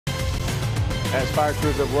As fire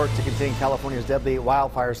crews have worked to contain California's deadly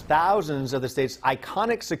wildfires, thousands of the state's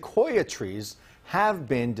iconic sequoia trees have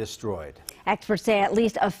been destroyed. Experts say at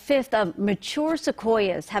least a fifth of mature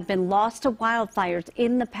sequoias have been lost to wildfires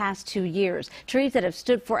in the past 2 years. Trees that have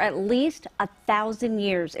stood for at least 1,000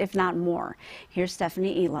 years, if not more. Here's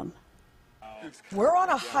Stephanie Elam. We're on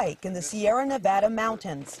a hike in the Sierra Nevada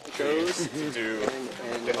mountains.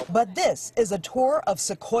 But this is a tour of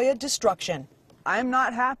sequoia destruction. I'm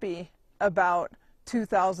not happy about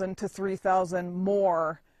 2,000 to 3,000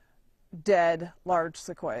 more dead large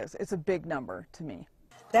sequoias. It's a big number to me.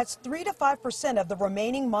 That's 3 to 5% of the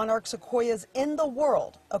remaining monarch sequoias in the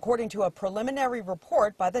world, according to a preliminary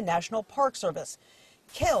report by the National Park Service.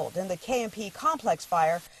 Killed in the K&P complex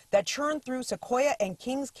fire that churned through Sequoia and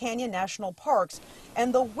Kings Canyon National Parks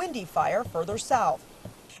and the Windy Fire further south.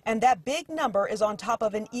 And that big number is on top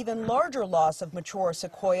of an even larger loss of mature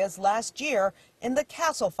sequoias last year in the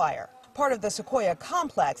Castle Fire, part of the Sequoia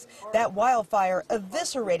complex, that wildfire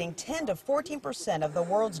eviscerating 10 to 14% of the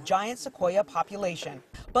world's giant sequoia population.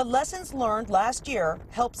 But lessons learned last year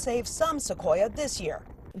helped save some sequoia this year.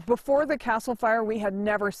 Before the Castle Fire, we had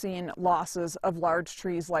never seen losses of large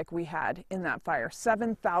trees like we had in that fire.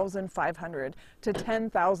 7,500 to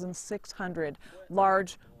 10,600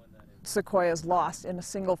 large sequoias lost in a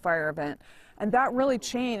single fire event. And that really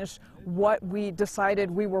changed what we decided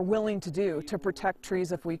we were willing to do to protect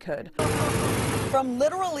trees if we could. From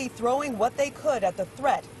literally throwing what they could at the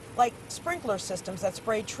threat, like sprinkler systems that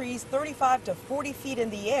sprayed trees 35 to 40 feet in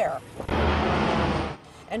the air,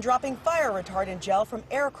 and dropping fire retardant gel from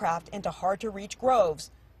aircraft into hard-to-reach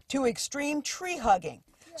groves, to extreme tree hugging,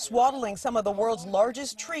 swaddling some of the world's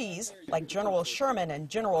largest trees, like General Sherman and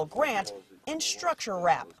General Grant, in structure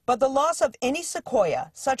wrap. But the loss of any sequoia,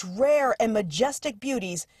 such rare and majestic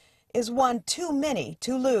beauties, is one too many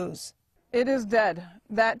to lose. It is dead.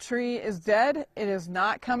 That tree is dead. It is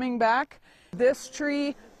not coming back. This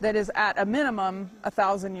tree that is at a minimum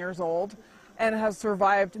 1,000 years old and has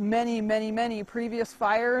survived many, many, many previous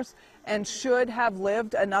fires and should have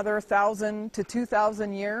lived another 1,000 to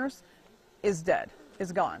 2,000 years is dead,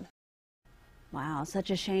 is gone. Wow,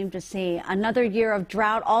 such a shame to see. Another year of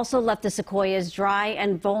drought also left the sequoias dry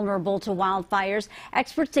and vulnerable to wildfires.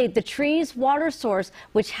 Experts say the tree's water source,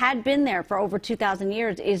 which had been there for over 2,000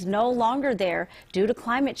 years, is no longer there due to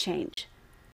climate change.